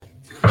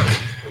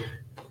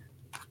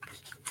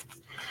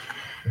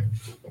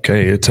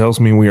Okay, it tells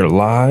me we are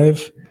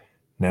live.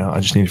 Now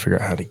I just need to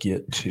figure out how to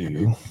get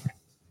to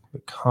the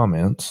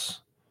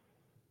comments.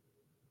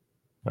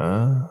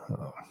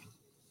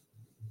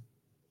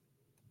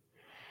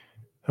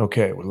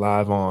 Okay, we're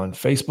live on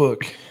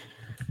Facebook.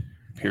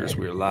 Here's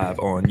we're live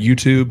on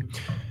YouTube.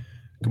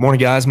 Good morning,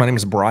 guys. My name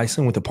is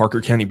Bryson with the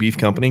Parker County Beef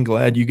Company.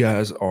 Glad you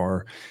guys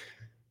are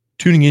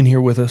tuning in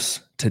here with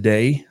us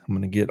today. I'm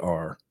going to get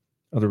our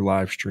other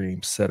live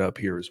stream set up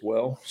here as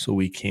well so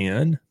we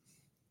can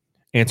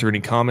answer any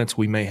comments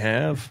we may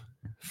have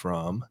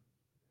from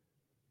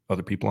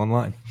other people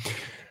online.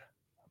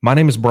 My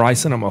name is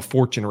Bryson. I'm a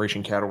fourth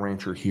generation cattle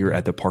rancher here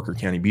at the Parker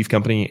County Beef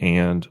Company.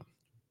 And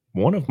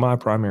one of my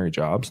primary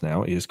jobs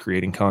now is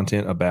creating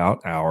content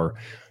about our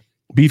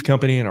beef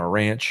company and our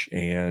ranch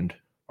and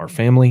our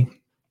family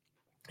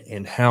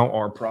and how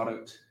our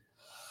product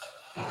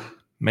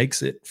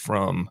makes it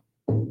from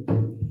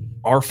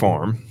our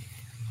farm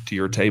to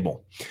your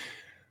table.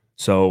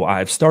 So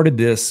I've started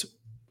this.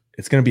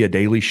 It's going to be a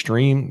daily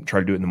stream.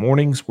 Try to do it in the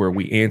mornings where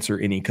we answer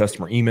any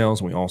customer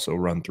emails. We also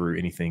run through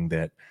anything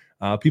that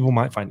people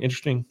might find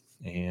interesting.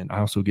 And I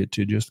also get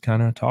to just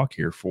kind of talk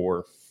here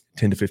for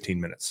 10 to 15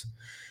 minutes.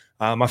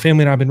 My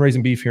family and I have been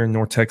raising beef here in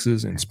North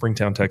Texas and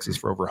Springtown, Texas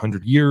for over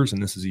 100 years.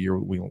 And this is a year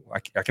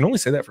I can only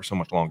say that for so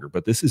much longer,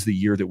 but this is the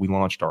year that we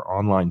launched our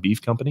online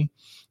beef company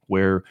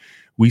where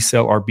we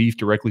sell our beef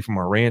directly from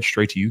our ranch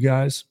straight to you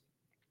guys.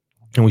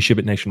 And we ship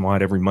it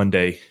nationwide every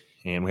Monday.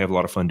 And we have a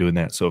lot of fun doing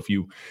that. So if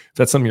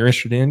that's something you're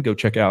interested in, go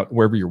check out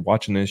wherever you're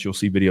watching this. You'll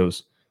see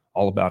videos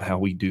all about how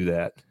we do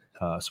that.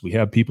 So we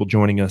have people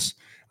joining us.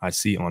 I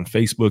see on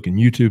Facebook and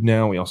YouTube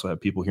now. We also have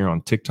people here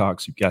on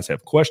TikTok. So if you guys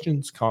have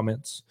questions,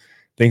 comments,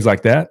 things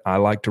like that, I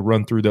like to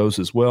run through those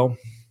as well.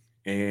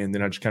 And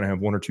then I just kind of have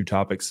one or two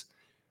topics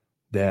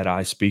that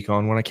I speak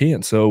on when I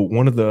can. So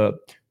one of the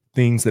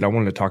things that I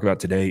wanted to talk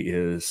about today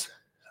is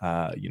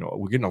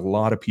we're getting a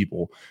lot of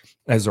people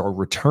as our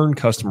return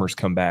customers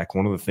come back.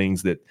 One of the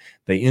things that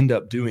they end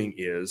up doing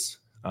is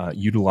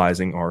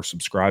utilizing our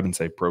subscribe and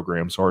save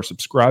program. So our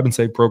subscribe and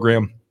save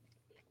program,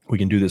 we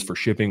can do this for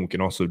shipping. We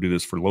can also do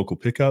this for local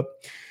pickup.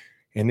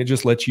 And it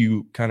just lets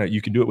you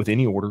you can do it with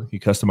any order. You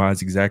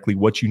customize exactly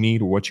what you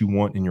need or what you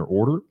want in your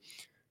order.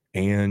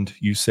 And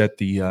you set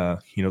the,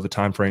 the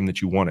time frame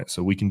that you want it.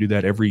 So we can do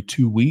that every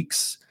 2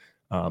 weeks.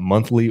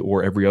 Monthly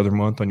or every other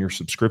month on your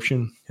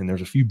subscription. And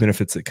there's a few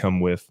benefits that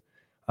come with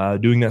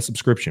doing that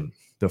subscription.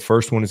 The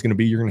first one is going to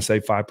be you're going to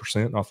save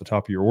 5% off the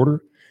top of your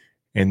order.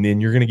 And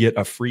then you're going to get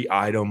a free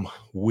item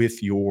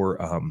with your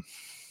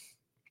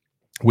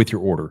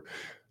order.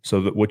 So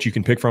that what you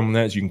can pick from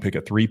that is you can pick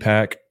a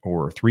 3-pack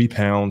or 3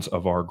 pounds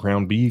of our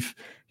ground beef.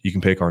 You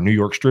can pick our New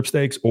York strip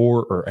steaks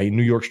or a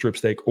New York strip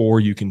steak, or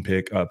you can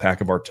pick a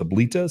pack of our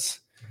tablitas.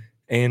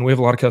 And we have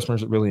a lot of customers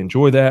that really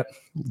enjoy that.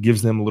 It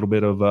gives them a little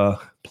bit of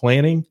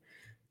planning,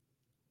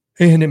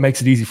 and it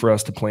makes it easy for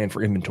us to plan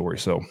for inventory.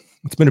 So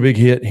it's been a big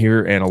hit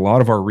here, and a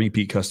lot of our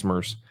repeat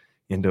customers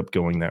end up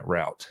going that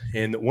route.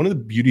 And one of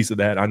the beauties of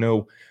that, I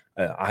know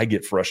I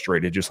get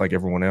frustrated just like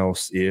everyone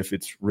else if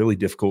it's really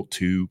difficult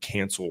to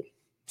cancel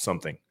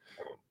something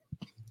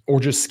or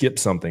just skip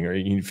something, or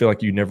you feel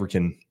like you never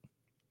can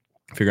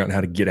figure out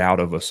how to get out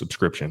of a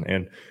subscription.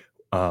 And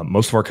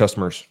most of our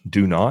customers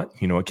do not.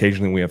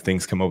 Occasionally we have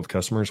things come up with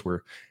customers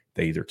where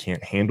they either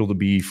can't handle the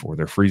beef or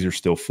their freezer's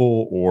still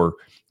full, or,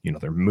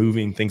 they're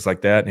moving, things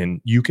like that.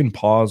 And you can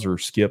pause or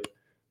skip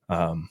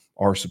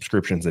our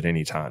subscriptions at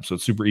any time. So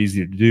it's super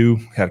easy to do.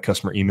 Had a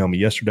customer email me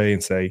yesterday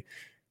and say,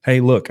 hey,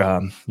 look,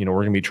 we're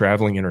going to be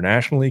traveling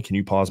internationally. Can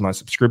you pause my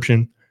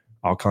subscription?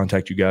 I'll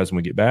contact you guys when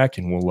we get back,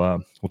 and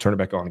we'll turn it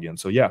back on again.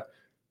 So yeah,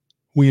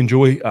 we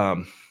enjoy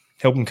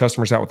helping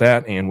customers out with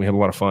that. And we have a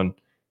lot of fun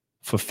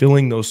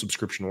fulfilling those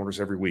subscription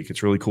orders every week.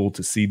 It's really cool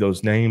to see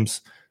those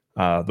names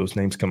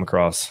come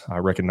across. I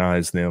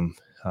recognize them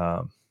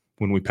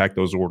when we pack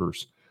those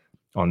orders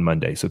on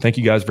Monday. So thank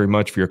you guys very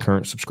much for your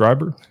current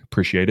subscriber.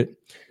 Appreciate it.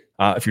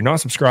 If you're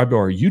not subscribed to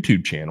our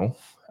YouTube channel,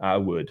 I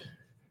would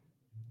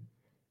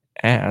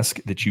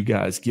ask that you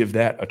guys give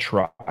that a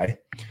try.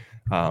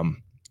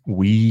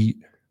 We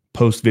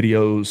post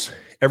videos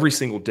every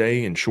single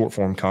day in short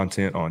form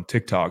content on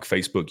TikTok,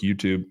 Facebook,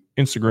 YouTube,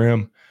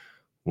 Instagram,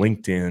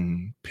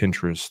 LinkedIn,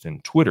 Pinterest,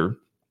 and Twitter.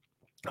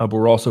 But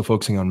we're also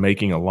focusing on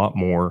making a lot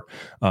more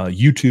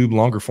YouTube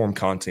longer form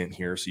content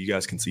here, so you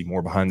guys can see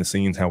more behind the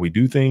scenes, how we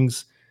do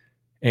things.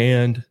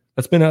 And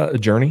that's been a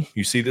journey.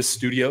 You see this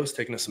studio is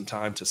taking us some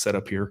time to set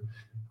up here,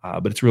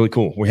 but it's really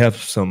cool. We have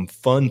some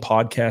fun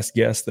podcast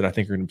guests that I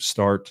think are going to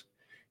start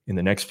in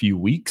the next few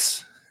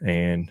weeks,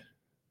 and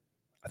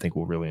I think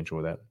we'll really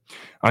enjoy that.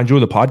 I enjoy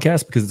the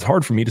podcast because it's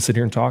hard for me to sit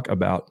here and talk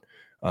about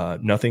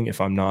nothing if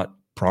I'm not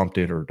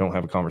prompted or don't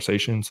have a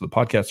conversation. So the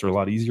podcasts are a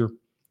lot easier,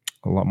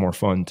 a lot more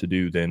fun to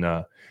do than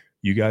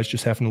you guys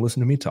just having to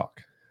listen to me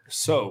talk.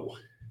 So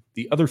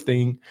the other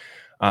thing,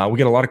 we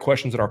got a lot of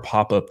questions at our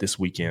pop-up this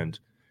weekend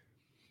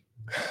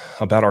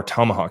about our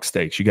tomahawk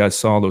steaks. You guys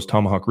saw those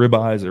tomahawk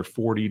ribeyes. They're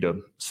 40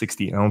 to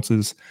 60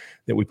 ounces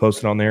that we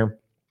posted on there.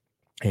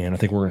 And I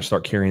think we're going to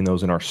start carrying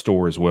those in our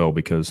store as well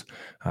because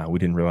we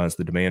didn't realize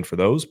the demand for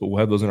those, but we'll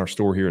have those in our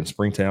store here in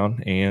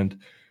Springtown and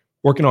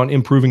working on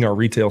improving our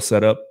retail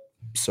setup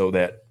so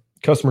that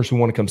customers who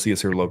want to come see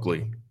us here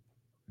locally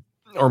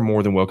are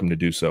more than welcome to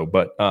do so.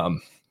 But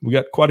we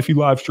got quite a few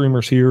live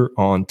streamers here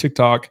on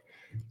TikTok,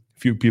 a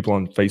few people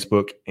on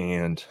Facebook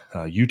and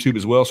YouTube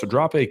as well. So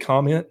drop a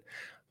comment.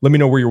 Let me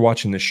know where you're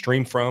watching this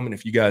stream from. And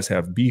if you guys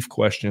have beef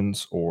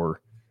questions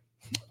or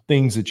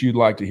things that you'd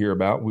like to hear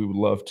about, we would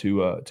love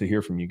to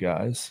hear from you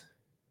guys.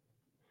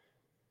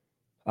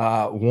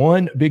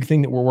 One big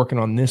thing that we're working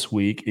on this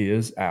week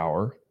is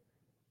our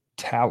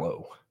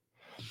tallow.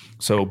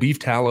 So beef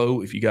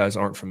tallow, if you guys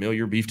aren't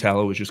familiar, beef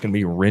tallow is just going to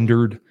be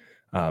rendered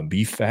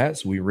beef fat.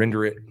 So we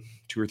render it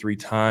 2 or 3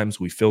 times.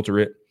 We filter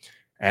it,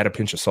 add a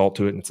pinch of salt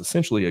to it, and it's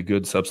essentially a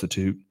good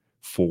substitute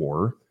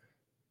for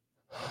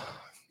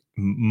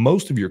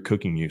most of your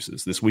cooking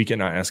uses. This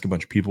weekend, I asked a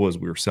bunch of people as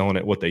we were selling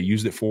it what they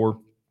used it for.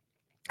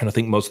 And I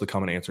think most of the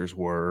common answers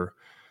were,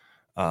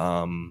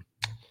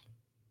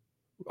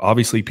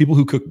 obviously, people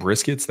who cook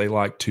briskets, they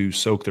like to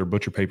soak their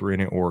butcher paper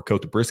in it or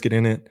coat the brisket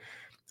in it.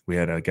 We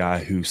had a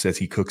guy who says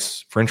he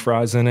cooks French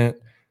fries in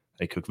it.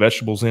 They cook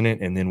vegetables in it.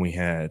 And then we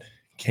had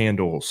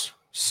candles,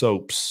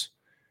 soaps.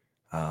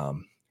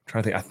 Trying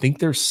to think. I think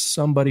there's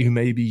somebody who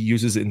maybe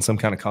uses it in some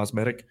kind of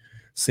cosmetic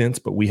sense,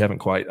 but we haven't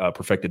quite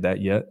perfected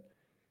that yet.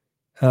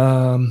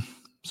 So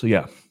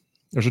yeah,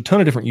 there's a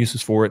ton of different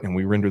uses for it, and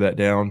we render that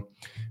down,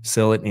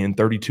 sell it in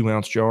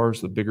 32-ounce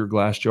jars, the bigger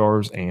glass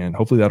jars, and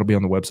hopefully that'll be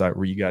on the website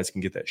where you guys can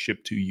get that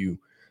shipped to you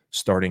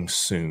starting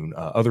soon.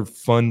 Other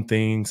fun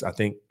things, I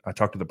think I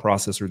talked to the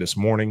processor this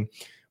morning.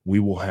 We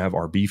will have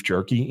our beef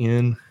jerky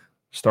in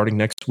starting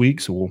next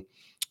week, so we're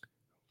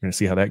going to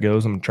see how that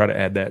goes. I'm going to try to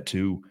add that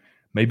to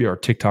maybe our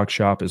TikTok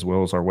shop as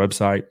well as our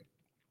website.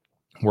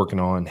 Working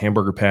on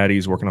hamburger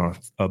patties, working on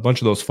a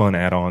bunch of those fun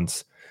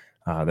add-ons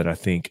that I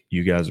think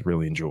you guys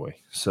really enjoy.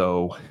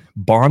 So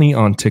Bonnie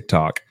on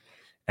TikTok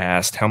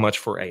asked how much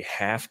for a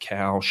half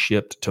cow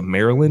shipped to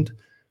Maryland.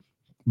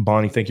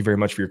 Bonnie, thank you very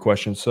much for your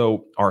question.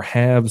 So our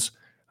halves,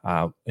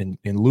 in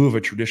lieu of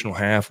a traditional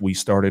half, we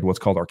started what's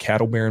called our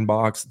Cattle Baron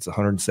box. It's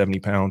 170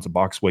 pounds of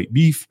box weight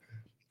beef.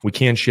 We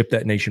can ship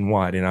that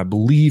nationwide, and I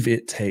believe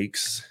it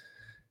takes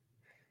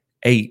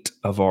 8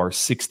 of our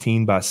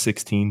 16 by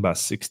 16 by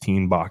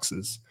 16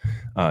 boxes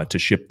to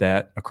ship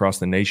that across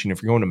the nation.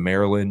 If you're going to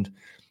Maryland,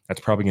 that's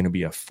probably going to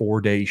be a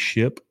 4-day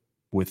ship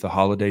with the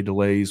holiday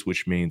delays,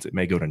 which means it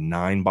may go to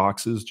 9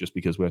 boxes just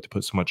because we have to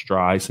put so much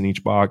dry ice in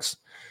each box.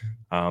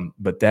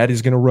 But that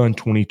is going to run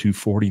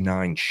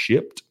 $22.49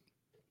 shipped,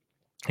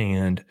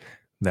 and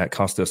that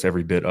cost us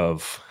every bit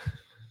of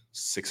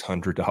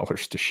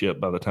 $600 to ship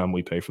by the time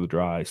we pay for the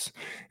dry ice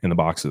in the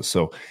boxes.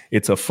 So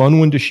it's a fun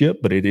one to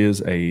ship, but it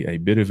is a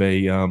bit of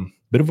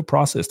a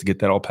process to get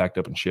that all packed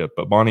up and shipped.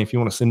 But Bonnie, if you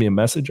want to send me a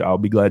message, I'll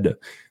be glad to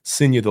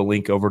send you the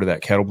link over to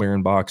that Cattle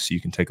Baron box so you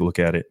can take a look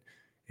at it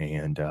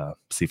and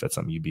see if that's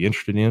something you'd be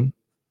interested in.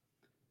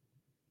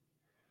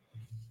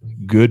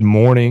 Good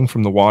morning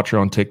from the watcher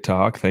on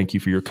TikTok. Thank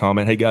you for your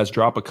comment. Hey guys,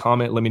 drop a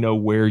comment. Let me know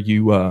where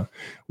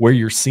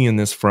you're seeing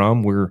this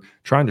from. We're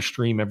trying to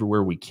stream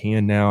everywhere we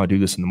can now. I do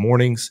this in the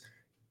mornings,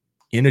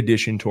 in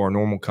addition to our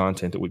normal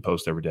content that we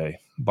post every day.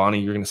 Bonnie,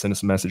 you're going to send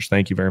us a message.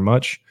 Thank you very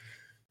much.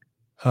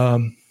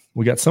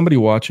 We got somebody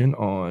watching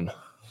on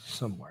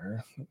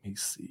somewhere. Let me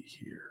see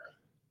here.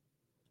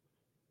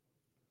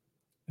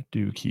 I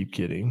do keep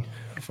getting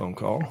a phone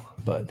call,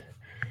 but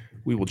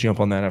we will jump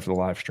on that after the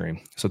live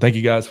stream. So thank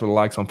you guys for the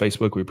likes on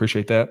Facebook. We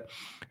appreciate that.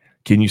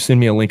 Can you send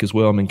me a link as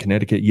well? I'm in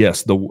Connecticut.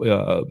 Yes,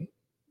 the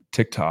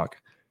TikTok.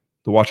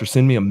 The watcher,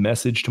 send me a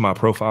message to my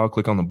profile.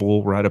 Click on the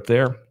bull right up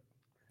there,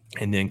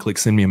 and then click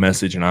send me a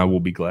message, and I will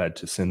be glad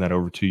to send that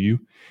over to you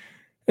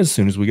as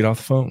soon as we get off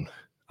the phone.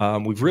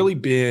 We've really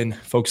been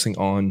focusing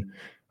on,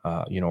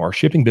 our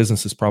shipping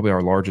business is probably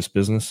our largest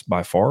business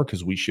by far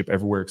because we ship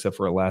everywhere except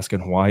for Alaska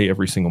and Hawaii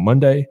every single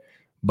Monday.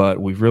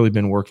 But we've really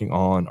been working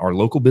on our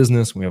local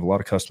business. We have a lot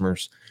of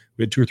customers.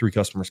 We had 2 or 3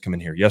 customers come in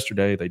here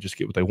yesterday. They just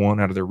get what they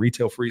want out of their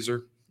retail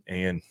freezer,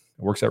 and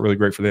it works out really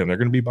great for them. They're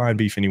going to be buying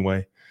beef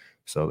anyway.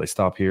 So they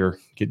stop here,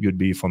 get good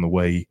beef on the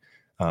way,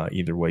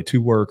 either way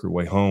to work or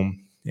way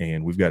home.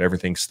 And we've got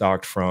everything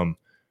stocked from,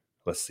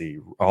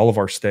 all of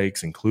our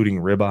steaks,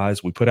 including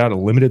ribeyes. We put out a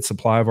limited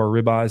supply of our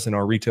ribeyes in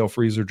our retail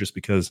freezer just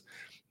because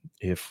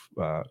if,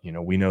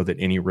 we know that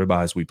any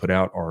ribeyes we put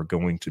out are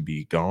going to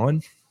be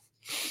gone.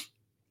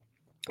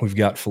 We've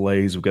got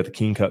fillets. We've got the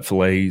king cut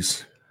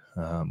fillets.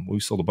 We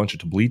sold a bunch of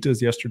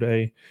tablitas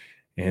yesterday.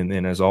 And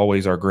then, as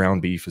always, our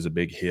ground beef is a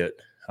big hit.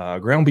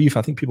 Ground beef,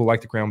 I think people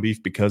like the ground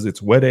beef because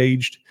it's wet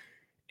aged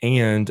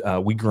and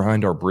we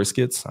grind our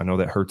briskets. I know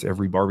that hurts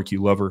every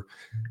barbecue lover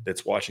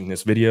that's watching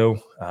this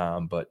video,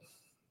 but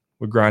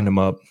we grind them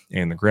up,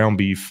 and the ground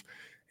beef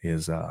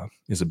is a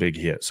big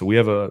hit. So we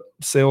have a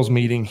sales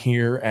meeting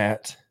here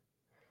at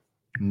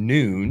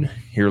noon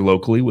here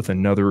locally with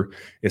another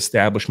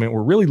establishment.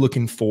 We're really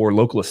looking for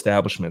local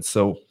establishments.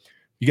 So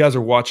you guys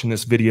are watching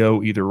this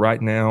video either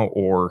right now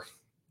or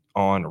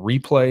on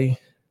replay.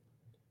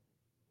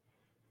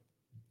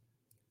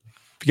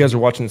 If you guys are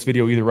watching this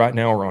video either right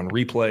now or on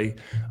replay,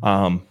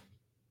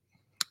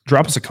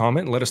 drop us a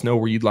comment and let us know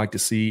where you'd like to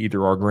see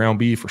either our ground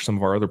beef or some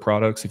of our other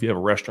products. If you have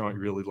a restaurant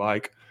you really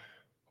like,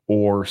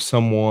 or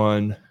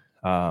someone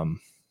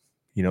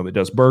that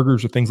does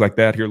burgers or things like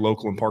that here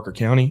local in Parker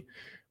County,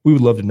 we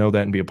would love to know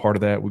that and be a part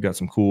of that. We've got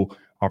some cool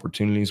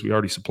opportunities. We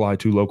already supply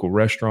 2 local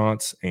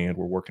restaurants, and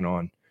we're working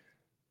on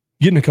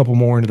getting a couple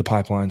more into the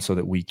pipeline so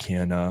that we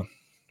can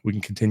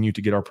continue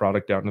to get our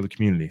product out into the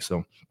community.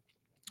 So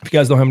if you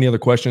guys don't have any other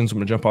questions, I'm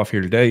going to jump off here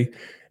today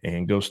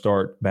and go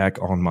start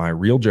back on my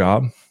real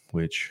job,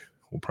 which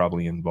will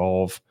probably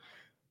involve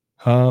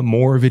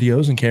more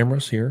videos and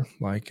cameras here,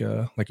 like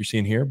you're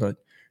seeing here. But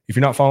if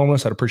you're not following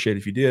us, I'd appreciate it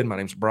if you did. My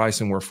name's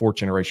Bryson. We're a 4th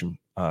generation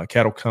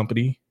cattle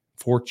company,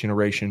 4th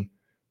generation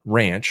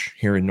ranch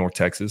here in North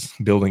Texas,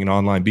 building an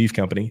online beef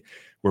company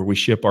where we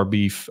ship our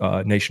beef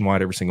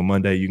nationwide every single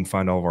Monday. You can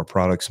find all of our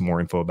products and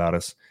more info about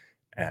us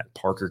at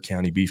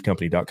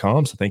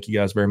parkercountybeefcompany.com. So thank you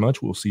guys very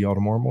much. We'll see y'all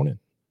tomorrow morning.